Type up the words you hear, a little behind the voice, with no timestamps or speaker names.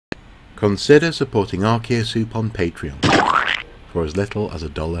Consider supporting Archaeosoup on Patreon for as little as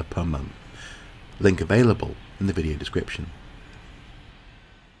 $1 per month. Link available in the video description.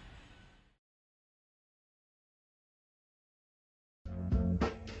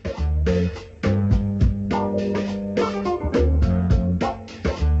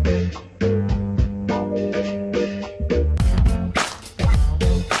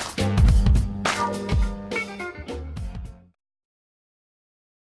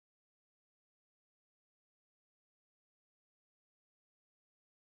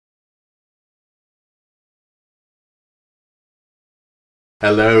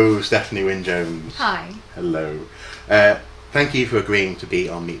 Hello, Stephanie Wynne-Jones. Hi. Hello. Thank you for agreeing to be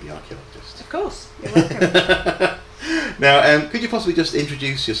on Meet the Archaeologist. Of course, you're welcome. Now, could you possibly just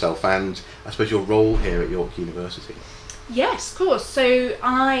introduce yourself and, I suppose, your role here at York University? Yes, of course. So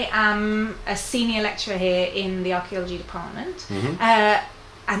I am a senior lecturer here in the archaeology department.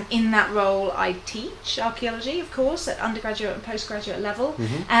 And in that role I teach archaeology, of course, at undergraduate and postgraduate level.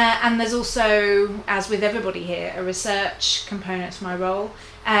 And there's also, as with everybody here, a research component to my role.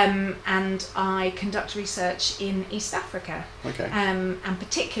 And I conduct research in East Africa. Okay. And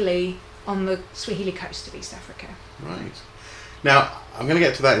particularly on the Swahili coast of East Africa. Right. Now, I'm going to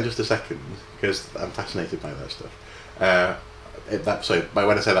get to that in just a second, because I'm fascinated by that stuff. So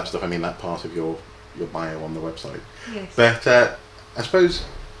when I say that stuff, I mean that part of your bio on the website. Yes. But I suppose,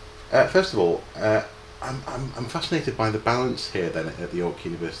 first of all, I'm fascinated by the balance here then at the York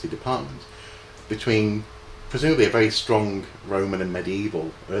University department between presumably a very strong Roman and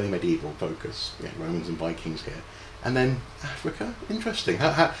early medieval focus, Romans and Vikings here, and then Africa. Interesting.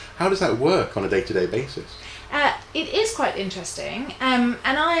 How does that work on a day-to-day basis? It is quite interesting, and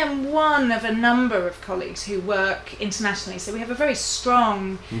I am one of a number of colleagues who work internationally, so we have a very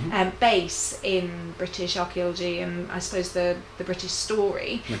strong base in British archaeology and I suppose the British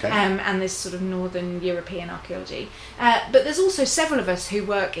story, and this sort of Northern European archaeology. But there's also several of us who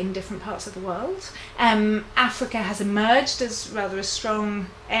work in different parts of the world. Africa has emerged as rather a strong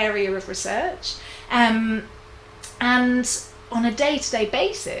area of research, and on a day-to-day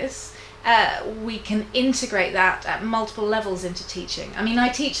basis, we can integrate that at multiple levels into teaching. I mean, I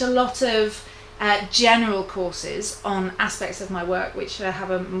teach a lot of general courses on aspects of my work which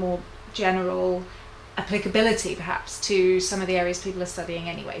have a more general applicability perhaps to some of the areas people are studying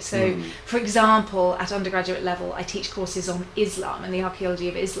anyway. So for example, at undergraduate level I teach courses on Islam and the archaeology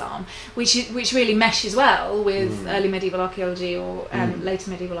of Islam, which really meshes well with early medieval archaeology or later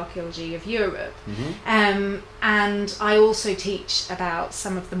medieval archaeology of Europe. And I also teach about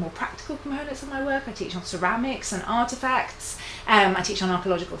some of the more practical components of my work. I teach on ceramics and artifacts. I teach on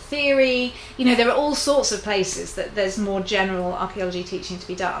archaeological theory. You know, there are all sorts of places that there's more general archaeology teaching to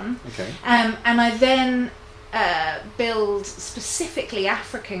be done. And I then build specifically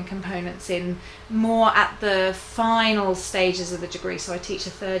African components in more at the final stages of the degree. So I teach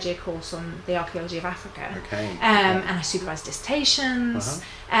a third-year course on the archaeology of Africa, and I supervise dissertations.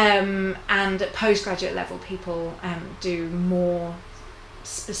 And at postgraduate level, people do more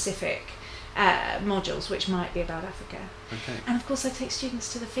specific modules which might be about Africa. And of course I take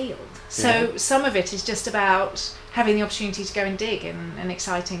students to the field, so some of it is just about having the opportunity to go and dig in an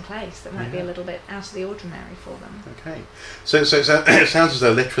exciting place that might be a little bit out of the ordinary for them. So it sounds as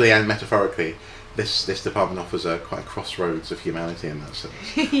though literally and metaphorically this department offers quite a crossroads of humanity in that sense.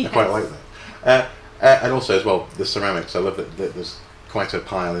 I quite like that. And also as well, the ceramics, I love that there's quite a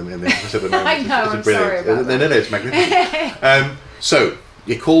pile in the office at the moment. I know, I'm sorry about that. No, it's magnificent. So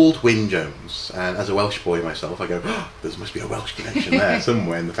you're called Wynne-Jones, and as a Welsh boy myself, I go, oh, there must be a Welsh connection there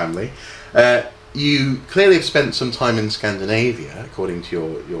somewhere in the family. You clearly have spent some time in Scandinavia, according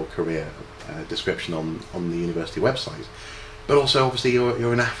to your career description on the university website, but also obviously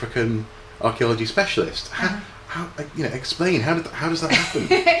you're an African archaeology specialist. How explain, how does that happen?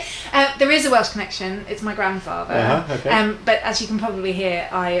 There is a Welsh connection. It's my grandfather. But as you can probably hear,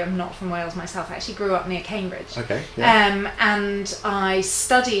 I am not from Wales myself. I actually grew up near Cambridge. And I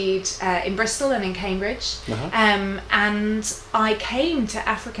studied in Bristol and in Cambridge. And I came to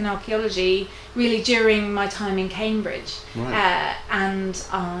African archaeology really during my time in Cambridge. And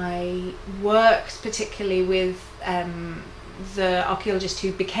I worked particularly with the archaeologist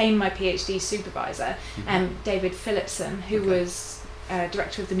who became my PhD supervisor, David Phillipson, who was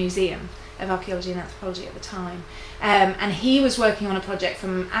director of the Museum of Archaeology and Anthropology at the time, and he was working on a project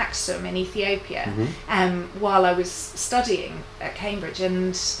from Aksum in Ethiopia while I was studying at Cambridge,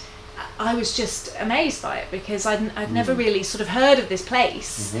 and I was just amazed by it because I'd never really sort of heard of this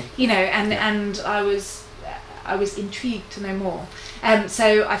place, you know, and I was I was intrigued to know more.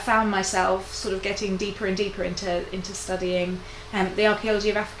 So I found myself sort of getting deeper and deeper into studying the archaeology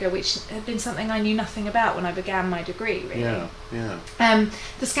of Africa, which had been something I knew nothing about when I began my degree, really. Yeah.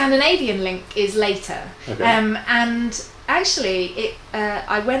 The Scandinavian link is later. Okay. And actually,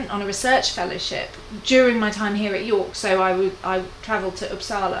 I went on a research fellowship during my time here at York, so I travelled to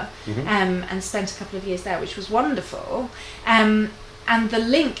Uppsala and spent a couple of years there, which was wonderful. And the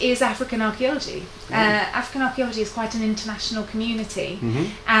link is African archaeology. African archaeology is quite an international community,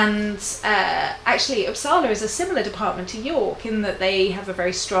 and actually Uppsala is a similar department to York in that they have a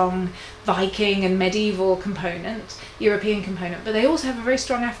very strong Viking and medieval component, European component, but they also have a very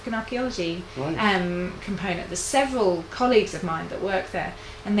strong African archaeology component. There's several colleagues of mine that work there,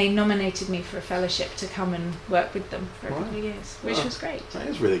 and they nominated me for a fellowship to come and work with them for a couple of years, which was great. That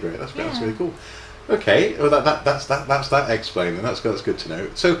is really great. That's really cool. Okay, well that's that explained, and that's good to know.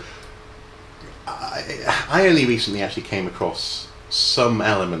 So, I only recently actually came across some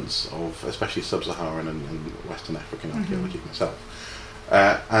elements of, especially sub-Saharan and Western African archaeology myself,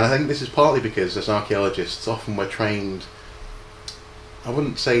 and I think this is partly because as archaeologists often we're trained, I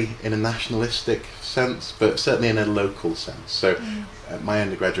wouldn't say in a nationalistic sense, but certainly in a local sense. So, my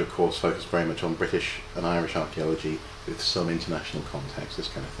undergraduate course focused very much on British and Irish archaeology with some international context, this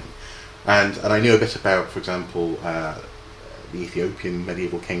kind of thing. And I knew a bit about, for example, the Ethiopian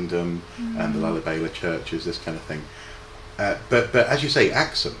medieval kingdom and the Lalibela churches, this kind of thing. But as you say,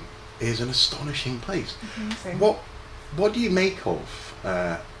 Axum is an astonishing place. What do you make of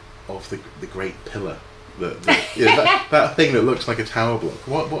the Great Pillar? That thing that looks like a tower block.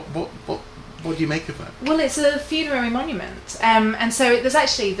 What do you make of that? Well, it's a funerary monument, and so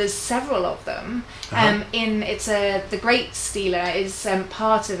there's several of them. The Great Stela is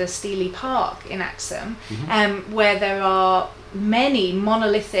part of a stele park in Axum, where there are many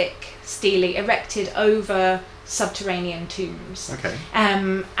monolithic stele erected over subterranean tombs. Okay.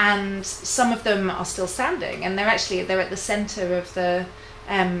 And some of them are still standing, and they're at the centre of the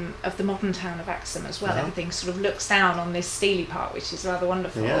modern town of Axum as well. Everything sort of looks down on this stele park, which is rather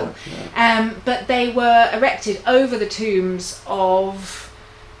wonderful. But they were erected over the tombs of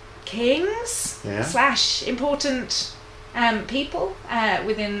kings / important people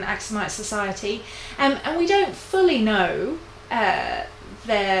within Axumite society, and we don't fully know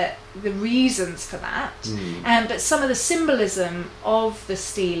the reasons for that. But some of the symbolism of the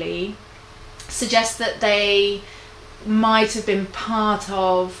stele suggests that they might have been part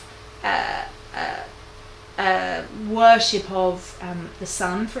of worship of the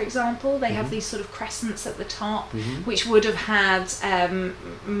sun, for example. They have these sort of crescents at the top, which would have had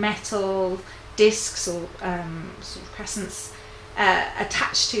metal discs or sort of crescents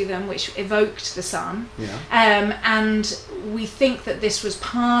attached to them, which evoked the sun. And we think that this was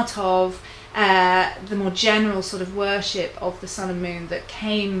part of the more general sort of worship of the sun and moon that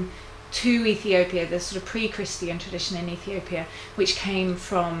came to Ethiopia, the sort of pre-Christian tradition in Ethiopia, which came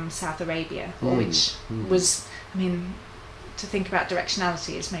from South Arabia, or which was, I mean, to think about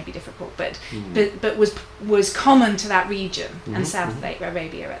directionality is maybe difficult, but was common to that region and South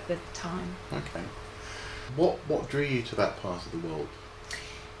Arabia at the time. Okay. What drew you to that part of the world?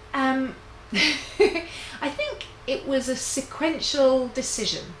 I think it was a sequential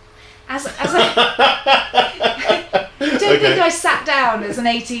decision. As I don't think I sat down as an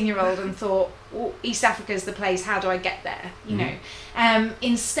 18-year-old and thought, well, East Africa is the place, how do I get there? You know.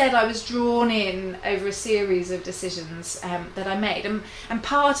 Instead, I was drawn in over a series of decisions that I made. And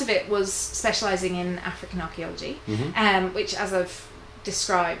part of it was specialising in African archaeology, which, as I've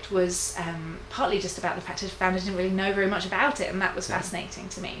described, was partly just about the fact I found I didn't really know very much about it, and that was fascinating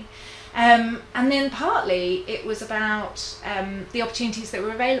to me. And then partly it was about the opportunities that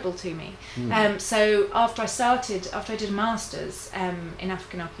were available to me. So after I did a master's in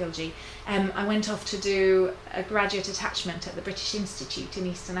African archaeology, I went off to do a graduate attachment at the British Institute in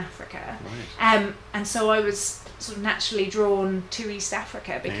Eastern Africa. And so I was sort of naturally drawn to East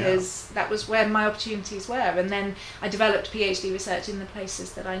Africa because that was where my opportunities were. And then I developed PhD research in the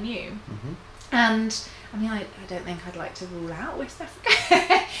places that I knew. And I mean, I don't think I'd like to rule out West Africa.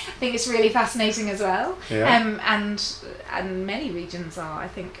 I think it's really fascinating as well. And many regions are. I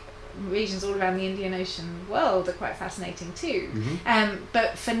think regions all around the Indian Ocean world are quite fascinating too.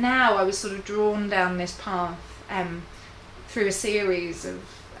 But for now, I was sort of drawn down this path through a series of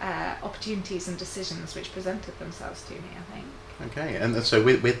opportunities and decisions which presented themselves to me, I think. Okay, and so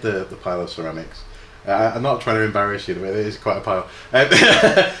with the pile of ceramics, I'm not trying to embarrass you, but it is quite a pile.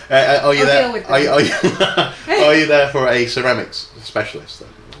 Are you there? Are you there for a ceramics specialist then?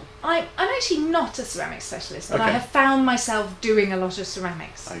 I'm actually not a ceramics specialist, but I Okay. have found myself doing a lot of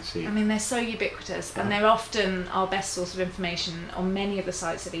ceramics. I see. I mean, they're so ubiquitous, and they're often our best source of information on many of the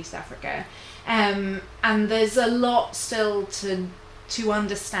sites of East Africa. And there's a lot still to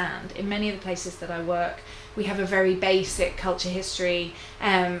understand in many of the places that I work. We have a very basic culture history,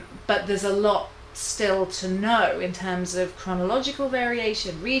 but there's a lot still to know in terms of chronological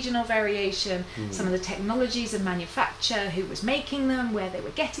variation, regional variation, some of the technologies of manufacture, who was making them, where they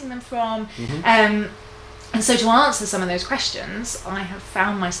were getting them from. And so to answer some of those questions, I have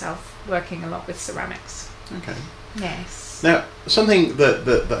found myself working a lot with ceramics. Okay. Yes. Now, something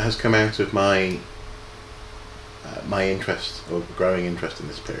that has come out of my my interest, or growing interest in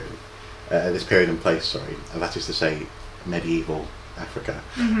this period and place, sorry, that is to say, medieval Africa,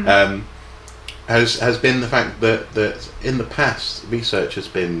 has been the fact that in the past research has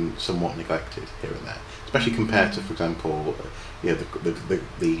been somewhat neglected here and there, especially compared to, for example,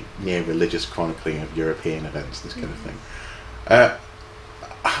 the near religious chronicling of European events, this kind of thing.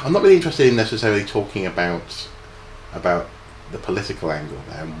 I'm not really interested in necessarily talking about the political angle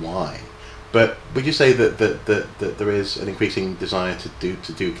there and why, but would you say that there is an increasing desire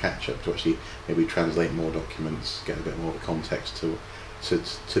to do catch up, to actually maybe translate more documents, get a bit more of a context to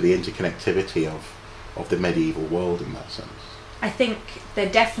the interconnectivity of the medieval world in that sense? I think there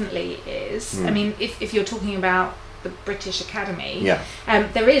definitely is. I mean, if you're talking about the British Academy,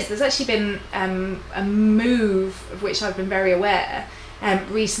 there's actually been a move of which I've been very aware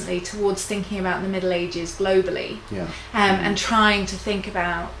recently towards thinking about the Middle Ages globally, and trying to think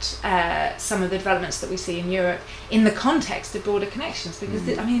about some of the developments that we see in Europe in the context of broader connections,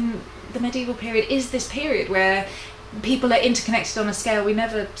 because I mean, the medieval period is this period where people are interconnected on a scale we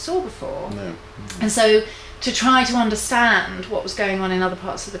never saw before. And so to try to understand what was going on in other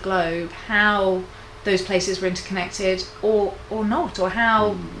parts of the globe, how those places were interconnected or not, or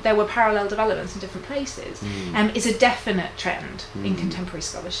how there were parallel developments in different places, is a definite trend in contemporary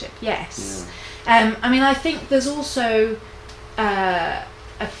scholarship, yes. I mean, I think there's also, I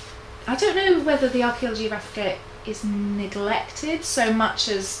don't know whether the archaeology of Africa is neglected so much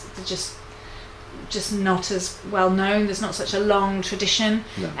as just not as well known. There's not such a long tradition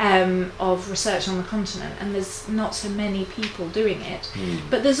of research on the continent, and there's not so many people doing it.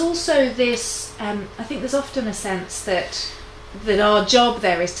 But there's also this, I think there's often a sense that our job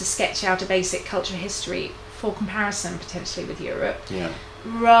there is to sketch out a basic cultural history for comparison potentially with Europe,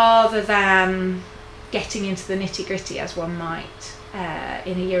 rather than getting into the nitty-gritty as one might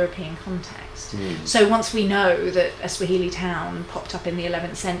in a European context. So once we know that a Swahili town popped up in the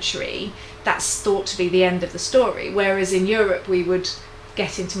 11th century, that's thought to be the end of the story, whereas in Europe we would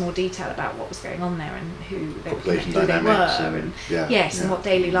get into more detail about what was going on there and who they were and what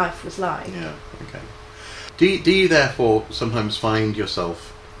daily life was like. Do you therefore sometimes find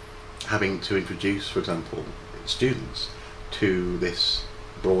yourself having to introduce, for example, students to this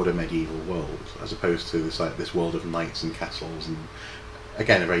broader medieval world, as opposed to this world of knights and castles, and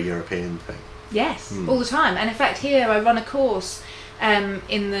again a very European thing? Yes, all the time. And in fact, here I run a course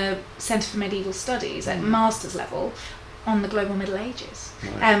in the Centre for Medieval Studies at master's level on the global Middle Ages,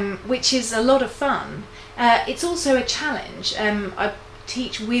 which is a lot of fun. It's also a challenge. I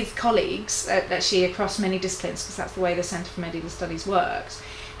teach with colleagues actually across many disciplines, because that's the way the Centre for Medieval Studies works.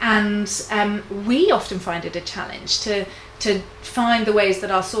 And we often find it a challenge to find the ways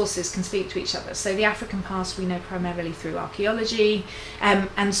that our sources can speak to each other. So the African past we know primarily through archaeology,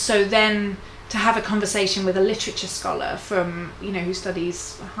 and so then to have a conversation with a literature scholar from, who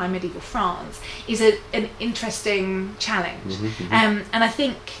studies high medieval France is an interesting challenge. And I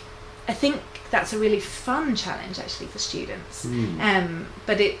think that's a really fun challenge actually for students.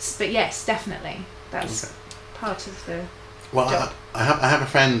 But yes, definitely that's part of the job. I have a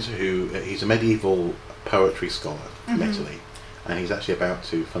friend who he's a medieval poetry scholar from Italy, and he's actually about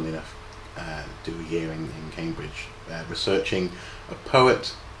to, funnily enough, do a year in Cambridge researching a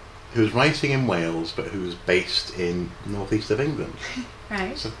poet who's writing in Wales but who's based in northeast of England.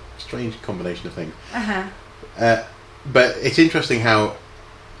 Right. It's a strange combination of things. But it's interesting how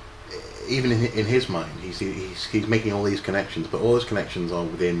even in his mind he's making all these connections, but all those connections are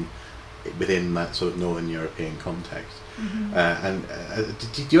within that sort of Northern European context.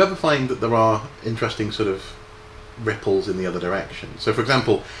 Did you ever find that there are interesting sort of ripples in the other direction? So, for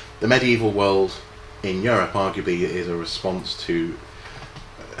example, the medieval world in Europe arguably is a response to,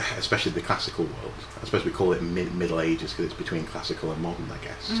 especially the classical world. I suppose we call it Middle Ages because it's between classical and modern, I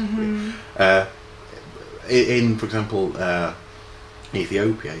guess. In, for example,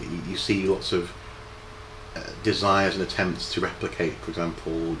 Ethiopia, you see lots of desires and attempts to replicate, for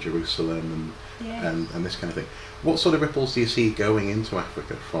example, Jerusalem and this kind of thing. What sort of ripples do you see going into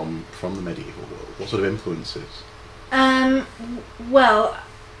Africa from the medieval world? What sort of influences? Well,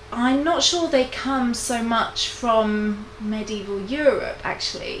 I'm not sure they come so much from medieval Europe,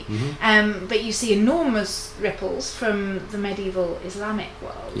 actually, but you see enormous ripples from the medieval Islamic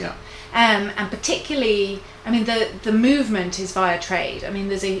world. Yeah. And particularly, I mean, the movement is via trade. I mean,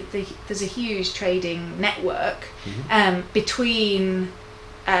 there's a huge trading network between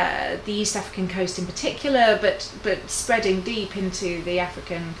the East African coast in particular, but spreading deep into the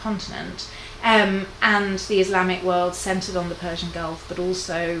African continent, and the Islamic world centred on the Persian Gulf, but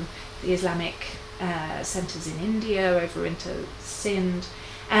also the Islamic centres in India over into Sindh,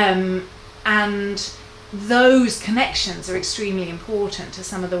 and those connections are extremely important to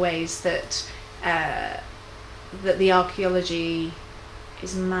some of the ways that the archaeology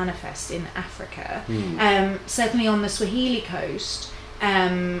is manifest in Africa. Certainly on the Swahili coast,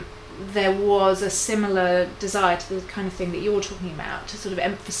 there was a similar desire to the kind of thing that you're talking about, to sort of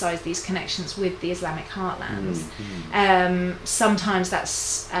emphasise these connections with the Islamic heartlands. Sometimes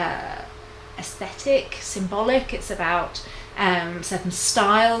that's aesthetic, symbolic. It's about certain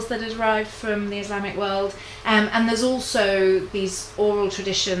styles that are derived from the Islamic world, and there's also these oral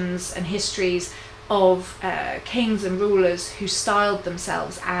traditions and histories of kings and rulers who styled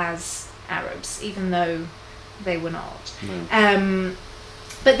themselves as Arabs, even though they were not.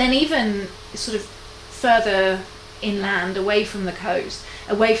 But then even sort of further inland, away from the coast,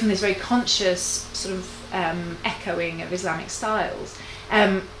 away from this very conscious sort of echoing of Islamic styles,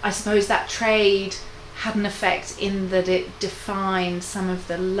 I suppose that trade had an effect in that it defined some of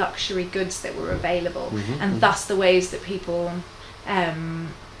the luxury goods that were available, and thus the ways that people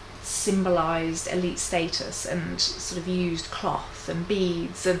symbolised elite status and sort of used cloth and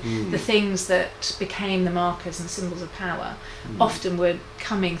beads and the things that became the markers and symbols of power often were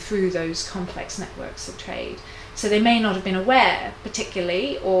coming through those complex networks of trade. So they may not have been aware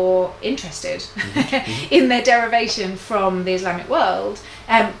particularly or interested in their derivation from the Islamic world,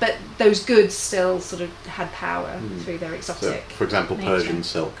 but those goods still sort of had power through their exotic So, for example, nature. Persian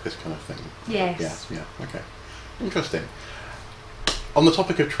silk, this kind of thing. Yes. Yeah, okay. Interesting. On the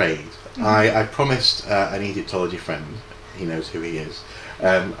topic of trade, I promised an Egyptology friend, he knows who he is,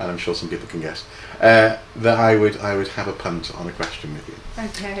 and I'm sure some people can guess, that I would have a punt on a question with you.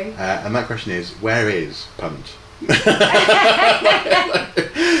 Okay. And that question is, where is Punt?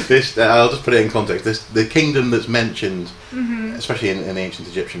 This, I'll just put it in context. The kingdom that's mentioned, especially in the ancient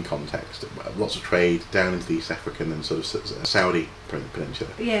Egyptian context, lots of trade down into the East African and sort of Saudi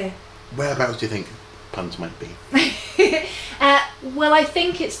peninsula. Yeah. Whereabouts do you think Punt might be? Well, I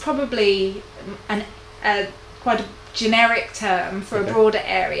think it's probably quite a generic term for a broader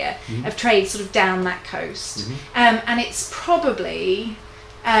area of trade, sort of down that coast, and it's probably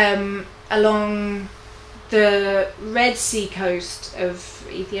along the Red Sea coast of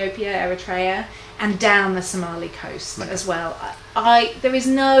Ethiopia, Eritrea, and down the Somali coast as well. There is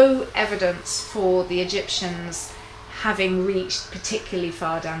no evidence for the Egyptians having reached particularly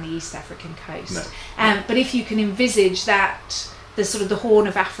far down the East African coast. But if you can envisage that, the sort of the Horn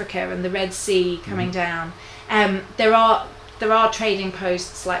of Africa and the Red Sea coming down, there are trading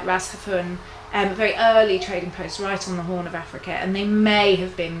posts like Ras Hafun, very early trading posts right on the Horn of Africa, and they may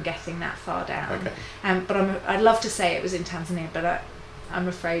have been getting that far down. But I'd love to say it was in Tanzania, but I'm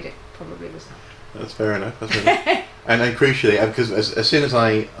afraid it probably was not. That's fair enough. And crucially, because as soon as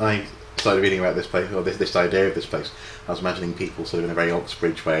I started reading about this place, or this idea of this place, I was imagining people sort of in a very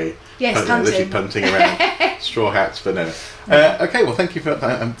Oxbridge way, literally punting around, straw hats, but no. Okay, well, thank you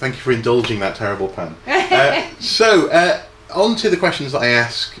for indulging that terrible pun. So, on to the questions that I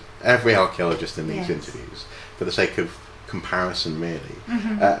ask every archaeologist in these interviews, for the sake of comparison, really.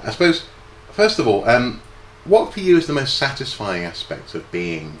 I suppose, first of all, what for you is the most satisfying aspect of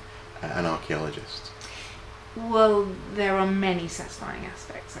being an archaeologist? Well, there are many satisfying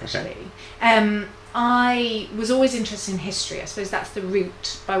aspects, actually. I was always interested in history. I suppose that's the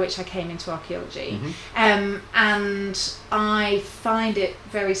route by which I came into archaeology. And I find it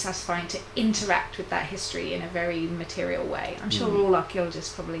very satisfying to interact with that history in a very material way. I'm sure all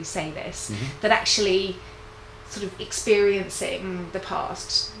archaeologists probably say this, that actually sort of experiencing the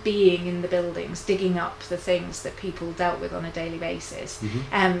past, being in the buildings, digging up the things that people dealt with on a daily basis,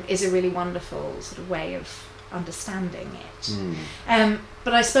 is a really wonderful sort of way of understanding it.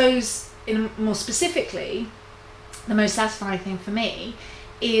 But I suppose, more specifically, the most satisfying thing for me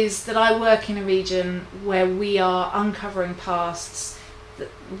is that I work in a region where we are uncovering pasts that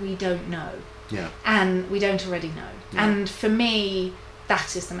we don't know, and we don't already know. And for me,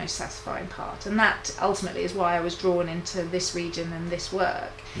 that is the most satisfying part, and that ultimately is why I was drawn into this region and this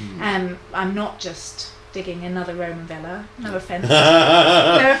work. I'm not just digging another Roman villa. No offence.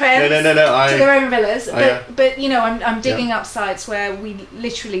 No offence to the Roman villas, but you know, I'm digging up sites where we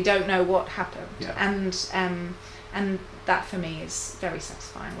literally don't know what happened, and that for me is very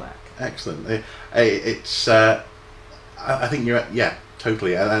satisfying work. Excellent. It's I think you're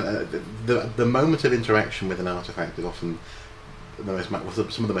totally. The moment of interaction with an artifact is often some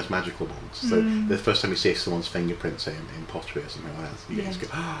of the most magical ones. So the first time you see someone's fingerprints in pottery or something like that, you just go,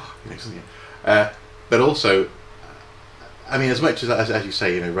 but also, I mean, as much as you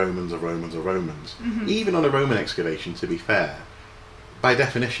say, you know, Romans are Romans are Romans. Even on a Roman excavation, to be fair, by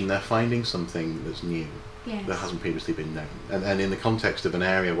definition, they're finding something that's new. That hasn't previously been known, and in the context of an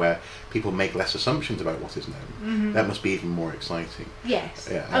area where people make less assumptions about what is known, that must be even more exciting. Yes.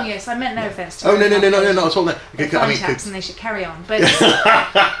 Oh yes, I meant no offence to. Oh no, not at all. No. They're fine chaps and they should carry on, but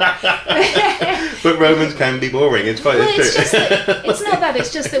but Romans can be boring. It's quite. Well, it's not that.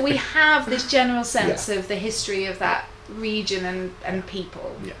 It's just that we have this general sense of the history of that region and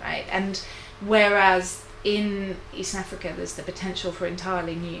people, right? And whereas in East Africa, there's the potential for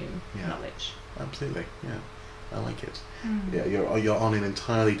entirely new knowledge. Absolutely, I like it. Yeah, you're on an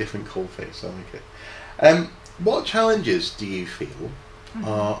entirely different coalface. I like it. What challenges do you feel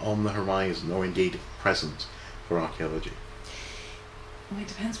are on the horizon, or indeed present, for archaeology? Well, it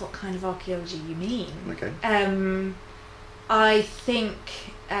depends what kind of archaeology you mean. Okay. I think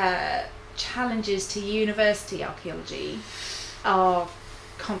challenges to university archaeology are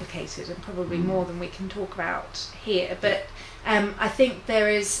complicated and probably more than we can talk about here, but I think there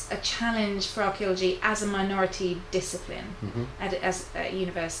is a challenge for archaeology as a minority discipline as a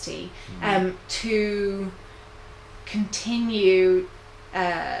university to continue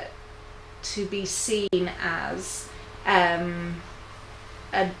to be seen as an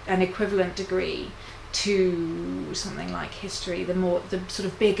equivalent degree to something like history, the sort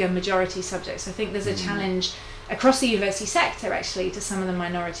of bigger majority subjects. I think there's a challenge across the university sector actually to some of the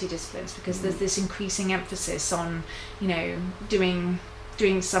minority disciplines, because there's this increasing emphasis on, you know, doing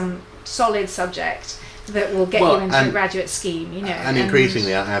some solid subject that will get you into a graduate scheme, you know. And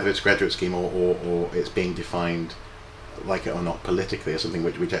increasingly either it's graduate scheme or it's being defined, like it or not, politically as something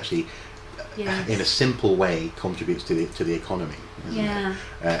which actually in a simple way contributes to the economy.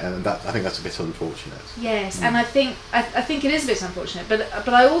 And that, I think that's a bit unfortunate. Yes, and I think it is a bit unfortunate, but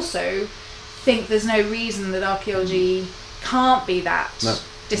I also think there's no reason that archaeology can't be that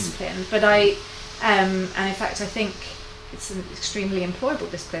discipline. But and in fact I think it's an extremely employable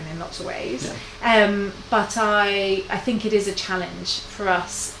discipline in lots of ways. But I think it is a challenge for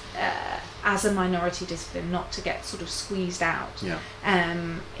us as a minority discipline not to get sort of squeezed out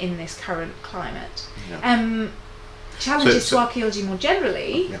in this current climate. Challenges to archaeology more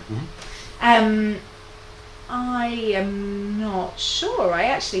generally. I am not sure. I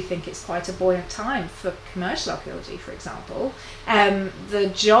actually think it's quite a buoyant time for commercial archaeology, for example. The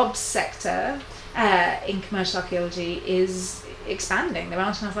jobs sector in commercial archaeology is expanding. There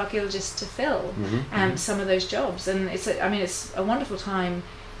aren't enough archaeologists to fill some of those jobs, and it's a wonderful time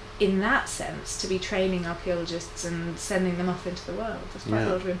in that sense to be training archaeologists and sending them off into the world. There's quite a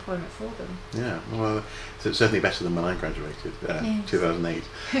lot of employment for them. Yeah, well, it's certainly better than when I graduated, 2008,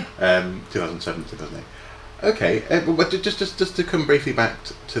 2007, 2008. Okay, but just to come briefly back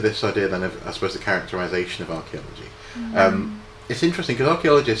to this idea then of, I suppose, the characterisation of archaeology. It's interesting because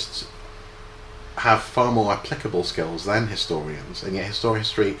archaeologists have far more applicable skills than historians, and yet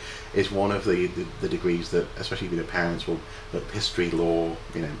history is one of the degrees that, especially parents will look history, law,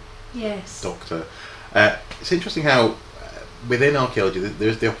 doctor. It's interesting how within archaeology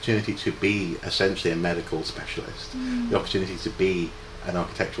there's the opportunity to be essentially a medical specialist, the opportunity to be an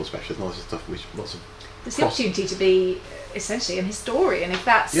architectural specialist, and all this stuff which lots of there's the opportunity to be essentially an historian, if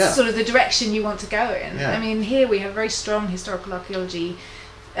that's sort of the direction you want to go in. I mean, here we have a very strong historical archaeology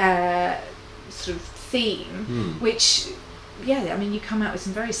sort of theme, which, you come out with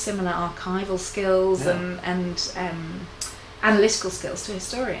some very similar archival skills and analytical skills to a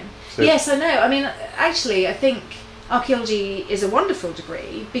historian. So yes, I know. I mean, actually, I think archaeology is a wonderful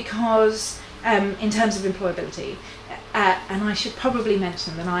degree because, in terms of employability, and I should probably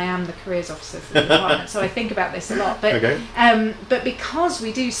mention that I am the careers officer for the department, so I think about this a lot. But but because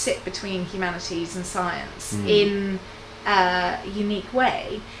we do sit between humanities and science in a unique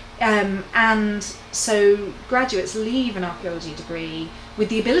way, and so graduates leave an archaeology degree with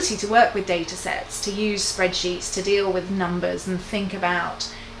the ability to work with data sets, to use spreadsheets, to deal with numbers and think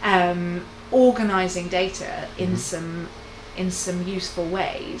about organising data in some in some useful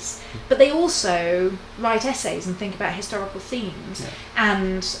ways, but they also write essays and think about historical themes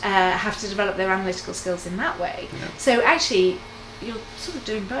and have to develop their analytical skills in that way. So actually you're sort of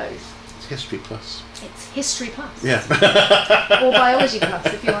doing both. It's history plus. It's history plus. Yeah. Or biology plus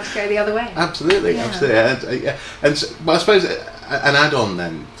if you want to go the other way. Absolutely, absolutely. And so, well, I suppose an add-on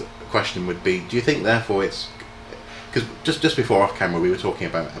then question would be, do you think therefore it's, because just before off camera we were talking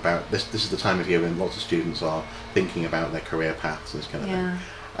about this is the time of year when lots of students are thinking about their career paths and this kind of thing.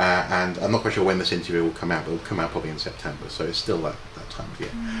 And I'm not quite sure when this interview will come out, but it'll come out probably in September, so it's still that time of year.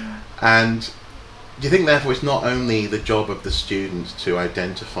 And do you think therefore it's not only the job of the student to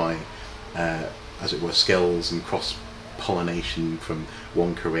identify as it were skills and cross-pollination from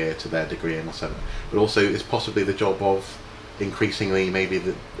one career to their degree and whatever, but also it's possibly the job of increasingly maybe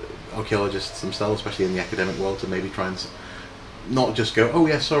the archaeologists themselves, especially in the academic world, to maybe try and not just go, oh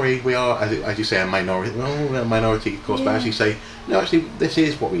yeah, sorry, we are, as you say, a minority, well, a minority of course, but actually say, no, actually this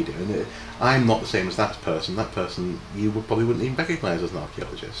is what we do, and I'm not the same as that person you probably wouldn't even recognise as an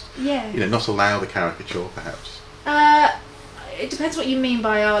archaeologist. You know, not allow the caricature perhaps. It depends what you mean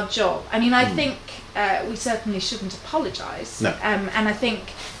by our job. I mean, I think we certainly shouldn't apologise. No. And I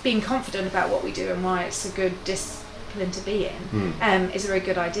think being confident about what we do and why it's a good discipline to be in is a very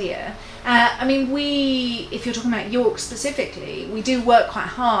good idea. I mean, if you're talking about York specifically, we do work quite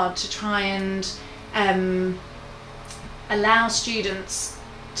hard to try and allow students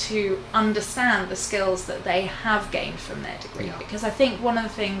to understand the skills that they have gained from their degree. Because I think one of the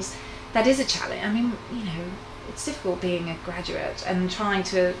things that is a challenge, I mean, you know, it's difficult being a graduate and trying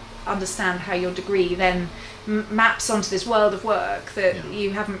to understand how your degree then maps onto this world of work that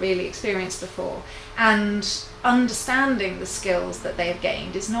you haven't really experienced before, and understanding the skills that they have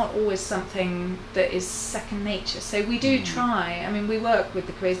gained is not always something that is second nature. So we do try, I mean, we work with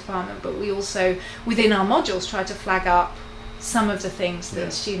the careers department, but we also within our modules try to flag up some of the things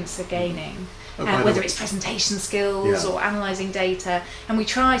that students are gaining. Whether it's presentation skills or analysing data, and we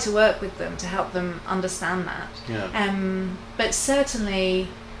try to work with them to help them understand that. But certainly,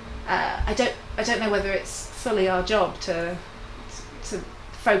 I don't know whether it's fully our job to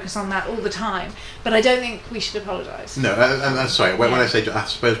focus on that all the time. But I don't think we should apologise. No, and sorry. When I say, I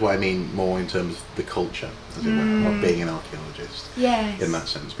suppose what I mean more in terms of the culture, as it were, of being an archaeologist. In that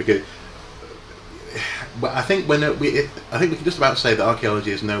sense, because. Well, I think I think we can just about say that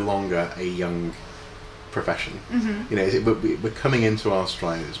archaeology is no longer a young profession. You know, we're coming into our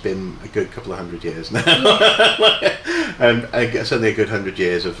stride. It's been a good couple of 100 years now, and certainly a good 100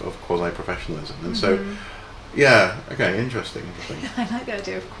 years of quasi-professionalism. And so, interesting. I like the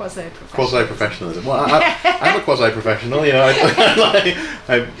idea of quasi-professionalism. Quasi-professionalism. Well, I'm a quasi-professional. You know,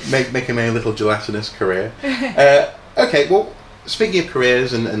 I'm making my little gelatinous career. Okay, well. Speaking of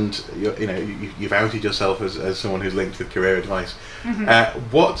careers, and you've outed yourself as someone who's linked with career advice.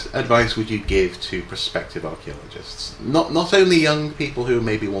 What advice would you give to prospective archaeologists? Not only young people who are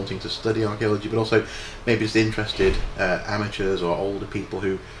maybe wanting to study archaeology, but also maybe just interested amateurs or older people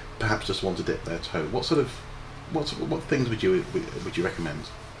who perhaps just want to dip their toe. What things would you recommend?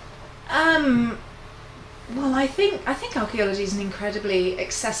 Well, I think archaeology is an incredibly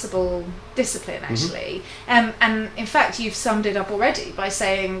accessible discipline, actually, and in fact, you've summed it up already by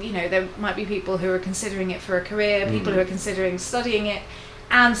saying, you know, there might be people who are considering it for a career, people who are considering studying it,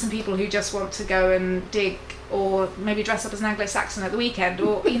 and some people who just want to go and dig or maybe dress up as an Anglo-Saxon at the weekend,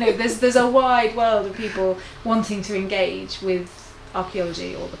 or you know, there's a wide world of people wanting to engage with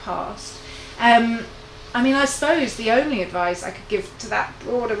archaeology or the past. I mean, I suppose the only advice I could give to that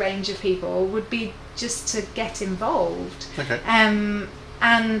broader range of people would be just to get involved. But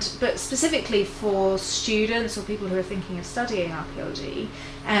specifically for students or people who are thinking of studying archaeology,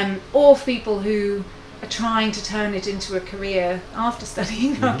 or for people who are trying to turn it into a career after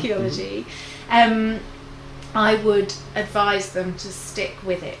studying archaeology, I would advise them to stick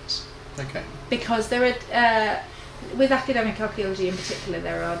with it. Because there are... with academic archaeology in particular,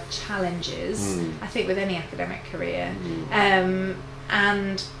 there are challenges, I think, with any academic career.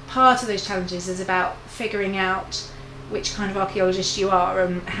 And part of those challenges is about figuring out which kind of archaeologist you are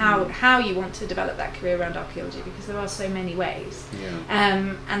and how you want to develop that career around archaeology, because there are so many ways.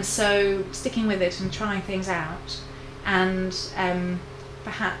 And so sticking with it and trying things out, and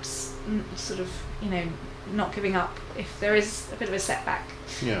perhaps sort of, you know, not giving up if there is a bit of a setback.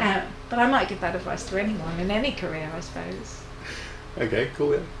 But I might give that advice to anyone in any career, I suppose. Okay,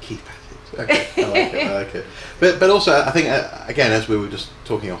 cool. Keep at it. Okay, I like it. But also, I think again, as we were just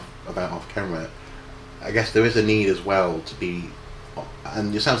talking about off camera, I guess there is a need as well to be,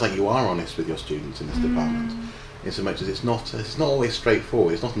 and it sounds like you are honest with your students in this department, in so much as it's not always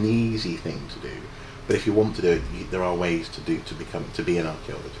straightforward. It's not an easy thing to do, But if you want to do it, there are ways to be an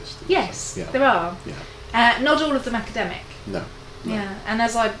archaeologist. Yes, Yeah. there are. Yeah. Not all of them academic. No. Yeah, and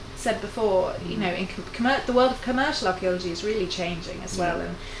as I said before, you know, the world of commercial archaeology is really changing as well,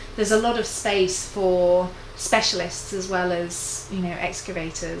 and there's a lot of space for specialists as well as, you know,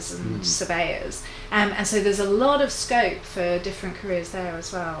 excavators and surveyors, and so there's a lot of scope for different careers there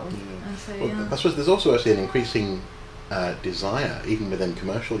as well. Yeah. And so, Well, I suppose there's also actually an increasing desire, even within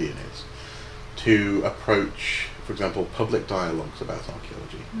commercial units, to approach, for example, public dialogues about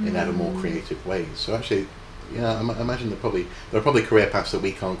archaeology in ever more creative ways. So actually, yeah, I imagine there are probably career paths that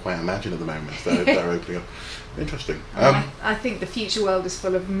we can't quite imagine at the moment that are opening up. Interesting. I think the future world is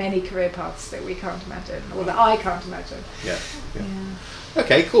full of many career paths that we can't imagine, or that I can't imagine. Yeah.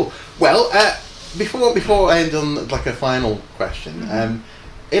 Okay, cool. Well, before I end on like a final question,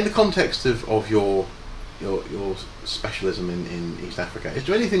 in the context of your specialism in East Africa, is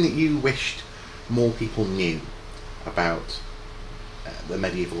there anything that you wished more people knew about the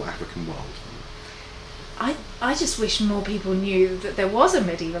medieval African world? I just wish more people knew that there was a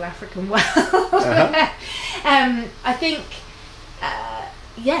medieval African world. I think,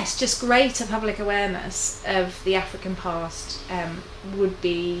 yes, just greater public awareness of the African past would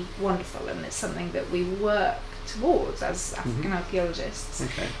be wonderful, and it's something that we work towards as African archaeologists.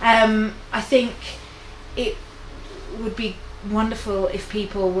 Okay. I think it would be wonderful if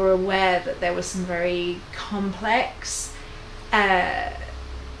people were aware that there was some very complex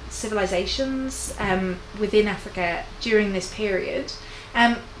civilizations within Africa during this period,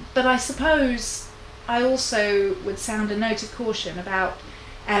 but I suppose I also would sound a note of caution about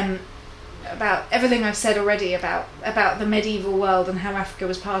everything I've said already about the medieval world and how Africa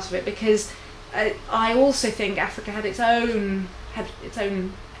was part of it, because I also think Africa had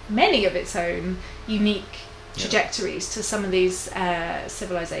many of its own unique trajectories to some of these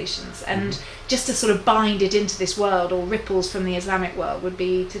civilizations, and just to sort of bind it into this world, or ripples from the Islamic world, would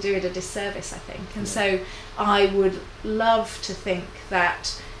be to do it a disservice, I think. And so I would love to think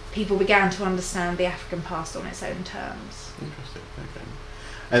that people began to understand the African past on its own terms. Interesting.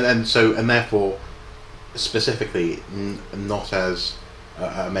 Okay. And therefore, specifically, not as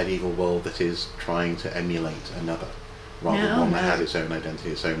a medieval world that is trying to emulate another, rather than one that has its own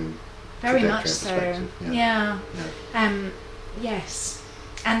identity, its own very much so. Yeah. Yes,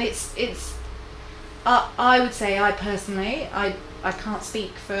 and it's. I would say, I personally, I can't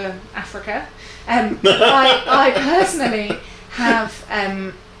speak for Africa, but I personally have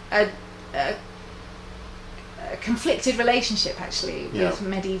a conflicted relationship actually with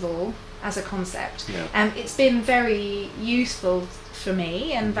medieval as a concept. It's been very useful for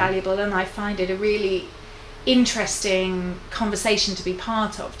me and valuable, and I find it a really interesting conversation to be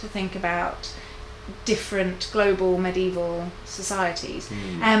part of, to think about different global medieval societies.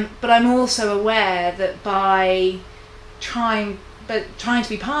 But I'm also aware that by trying to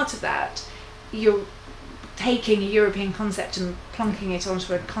be part of that, you're taking a European concept and plonking it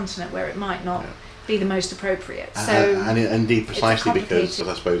onto a continent where it might not be the most appropriate. So and indeed, precisely because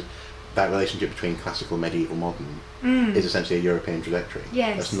I suppose that relationship between classical, medieval, modern is essentially a European trajectory.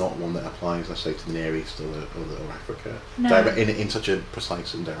 Yes. That's not one that applies, let's say, to the Near East or Africa in such a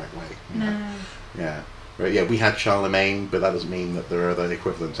precise and direct way. Yeah. Right, yeah, we had Charlemagne, but that doesn't mean that there are other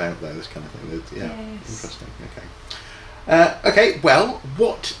equivalents out there, this kind of thing. Interesting. Okay. Okay, well,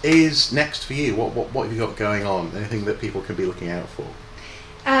 what is next for you? What have you got going on? Anything that people can be looking out for?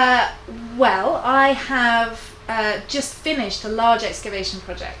 Well, I have just finished a large excavation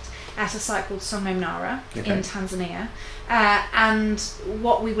project at a site called Songo in Tanzania, and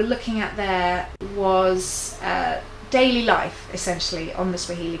what we were looking at there was daily life essentially on the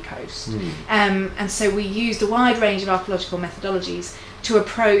Swahili coast, and so we used a wide range of archaeological methodologies to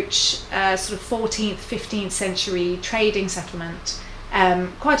approach sort of 14th, 15th century trading settlement,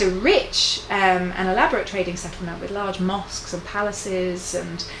 quite a rich and elaborate trading settlement with large mosques and palaces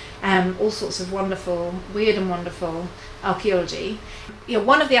and all sorts of weird and wonderful archaeology. You know,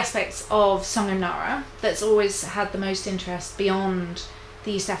 one of the aspects of Songo that's always had the most interest beyond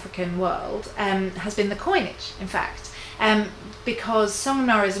the East African world has been the coinage, in fact. Because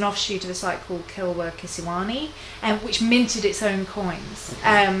Songo is an offshoot of a site called Kilwa Kisiwani, which minted its own coins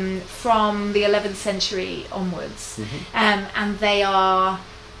from the 11th century onwards. And they are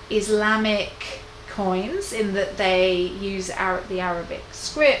Islamic coins in that they use the Arabic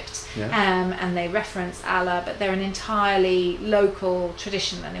script, and they reference Allah, but they're an entirely local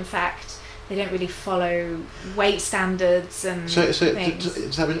tradition, and in fact they don't really follow weight standards and things.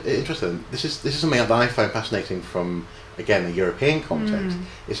 It's interesting. This is something that I find fascinating from, again, a European context,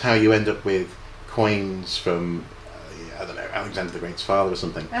 is how you end up with coins from I don't know, Alexander the Great's father or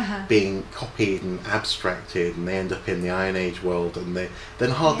something, being copied and abstracted, and they end up in the Iron Age world, and they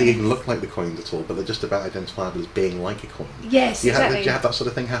then hardly even look like the coins at all, but they're just about identifiable as being like a coin. Yes, exactly. Do you have that sort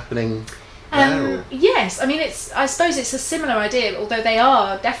of thing happening there? Yes, I mean, I suppose it's a similar idea, although they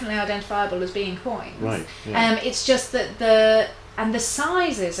are definitely identifiable as being coins. Right. Yeah. It's just that the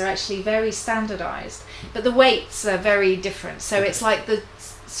sizes are actually very standardised, but the weights are very different. So it's like the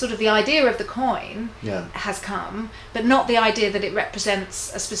sort of the idea of the coin has come, but not the idea that it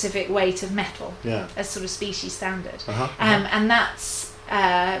represents a specific weight of metal as sort of species standard. And that's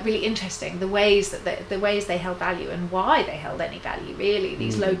really interesting. The ways that they held value and why they held any value. Really,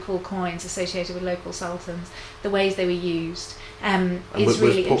 these local coins associated with local sultans, the ways they were used. Is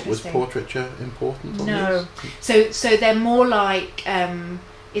really interesting. Was portraiture important? No. So they're more like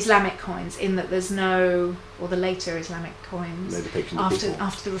Islamic coins in that there's no, or the later Islamic coins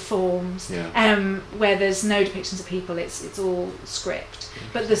after the reforms, where there's no depictions of people. It's all script,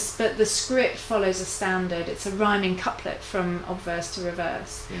 but the script follows a standard. It's a rhyming couplet from obverse to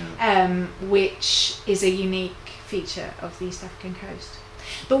reverse, which is a unique feature of the East African coast.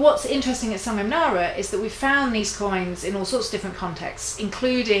 But what's interesting at Sangam Nara is that we've found these coins in all sorts of different contexts,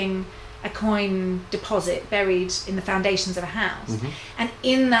 including a coin deposit buried in the foundations of a house. And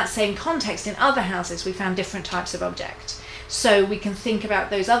in that same context, in other houses, we found different types of object. So we can think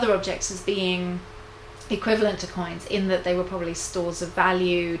about those other objects as being equivalent to coins in that they were probably stores of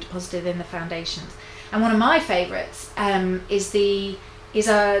value deposited in the foundations. And one of my favourites is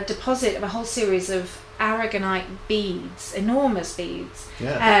a deposit of a whole series of aragonite beads, enormous beads,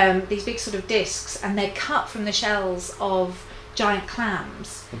 these big sort of discs, and they're cut from the shells of giant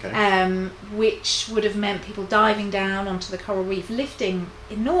clams, which would have meant people diving down onto the coral reef, lifting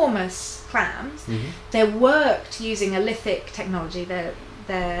enormous clams. They're worked using a lithic technology.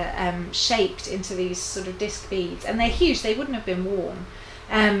 They're shaped into these sort of disc beads, and they're huge. They wouldn't have been worn.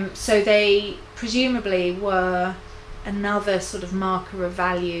 So they presumably were another sort of marker of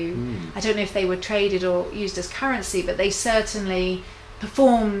value. I don't know if they were traded or used as currency, but they certainly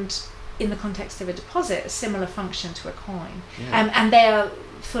performed in the context of a deposit a similar function to a coin. And they are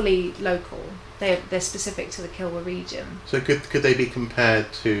fully local. They're specific to the Kilwa region. So could they be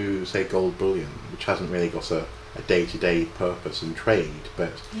compared to, say, gold bullion, which hasn't really got a day-to-day purpose and trade,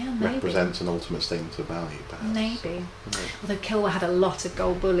 but represents an ultimate statement of value, perhaps? Maybe. Although Kilwa had a lot of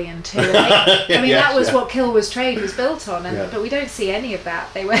gold bullion too. That was what Kilwa's trade was built on, but we don't see any of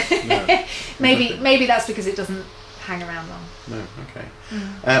that. They were maybe that's because it doesn't hang around long. No,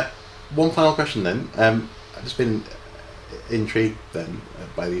 okay. One final question then. I've just been intrigued then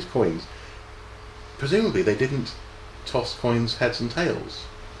by these coins. Presumably they didn't toss coins heads and tails.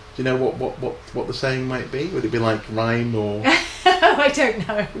 Do you know what the saying might be? Would it be like rhyme or? I don't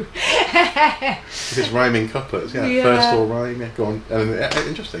know. If it's rhyming couplets, first or rhyme, go on.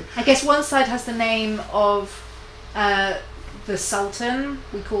 Interesting. I guess one side has the name of the Sultan.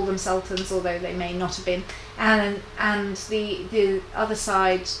 We call them sultans, although they may not have been. And the other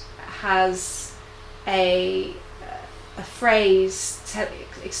side has a phrase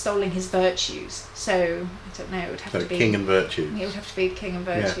extolling his virtues. So I don't know. It would have to be king and virtue. It would have to be king and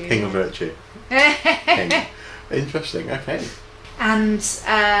virtue. Yeah, king and virtue. King. Interesting. Okay. And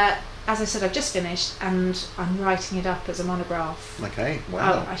as I said, I've just finished, and I'm writing it up as a monograph. Okay.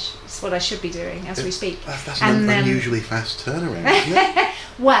 Wow. It's what I should be doing as we speak. That's an unusually fast turnaround, isn't it?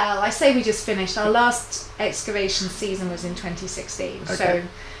 Well, I say we just finished. Our last excavation season was in 2016, so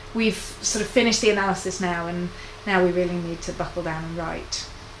we've sort of finished the analysis now, and now we really need to buckle down and write.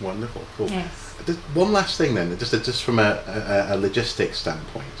 Wonderful, cool. Yes. One last thing then, just from a logistics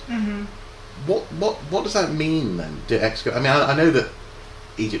standpoint. What does that mean then? To excavate? I mean, I know that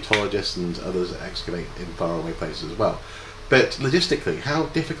Egyptologists and others excavate in faraway places as well, but logistically, how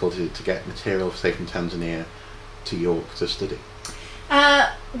difficult is it to get material, say, from Tanzania to York to study?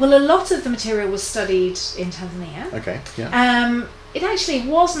 Well, a lot of the material was studied in Tanzania. Okay. Yeah. It actually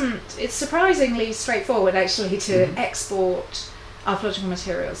wasn't. It's surprisingly straightforward, actually, to export archaeological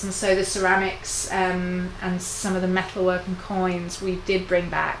materials, and so the ceramics and some of the metalwork and coins we did bring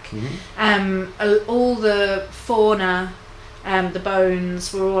back. All the fauna, the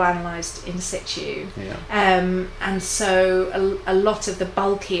bones were all analysed in situ, and so a lot of the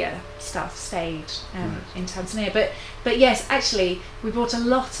bulkier stuff stayed in Tanzania. But yes, actually, we brought a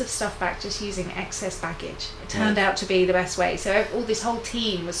lot of stuff back just using excess baggage. It turned out to be the best way. So all this whole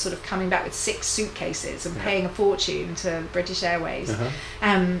team was sort of coming back with 6 suitcases and paying a fortune to British Airways.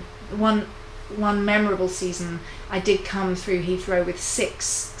 One memorable season, I did come through Heathrow with 6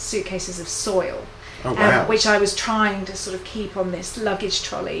 suitcases of soil. Oh, wow. which I was trying to sort of keep on this luggage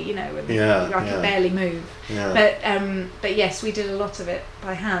trolley, you know, and I could barely move. Yeah. But yes, we did a lot of it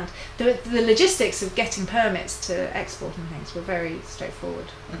by hand. The logistics of getting permits to export and things were very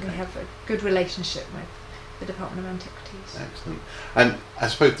straightforward. Okay. We have a good relationship with the Department of Antiquities. Excellent. And I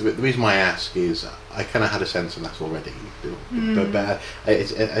suppose the reason why I ask is I kind of had a sense of that already, but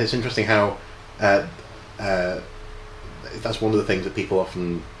it's interesting how that's one of the things that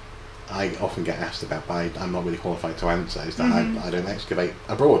I often get asked about, but I'm not really qualified to answer, is that I don't excavate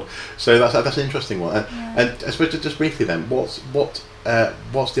abroad. So that's an interesting one. And I suppose just briefly then, what's the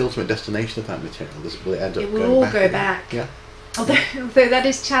ultimate destination of that material? Will it end up go back. Yeah. Although that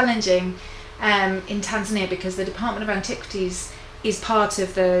is challenging in Tanzania, because the Department of Antiquities is part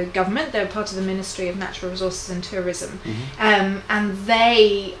of the government. They're part of the Ministry of Natural Resources and Tourism, and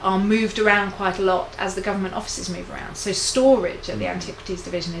they are moved around quite a lot as the government offices move around. So storage at the Antiquities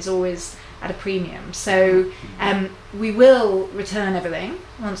Division is always at a premium. So we will return everything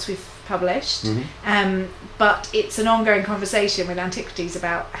once we've published, but it's an ongoing conversation with Antiquities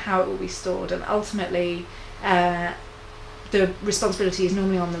about how it will be stored, and ultimately the responsibility is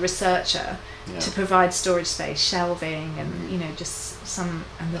normally on the researcher to provide storage space, shelving, and just some,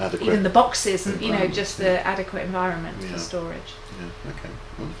 and even the boxes, and just the adequate environment for storage. Yeah. Okay.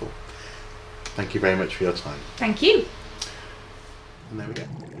 Wonderful. Thank you very much for your time. Thank you. And there we go.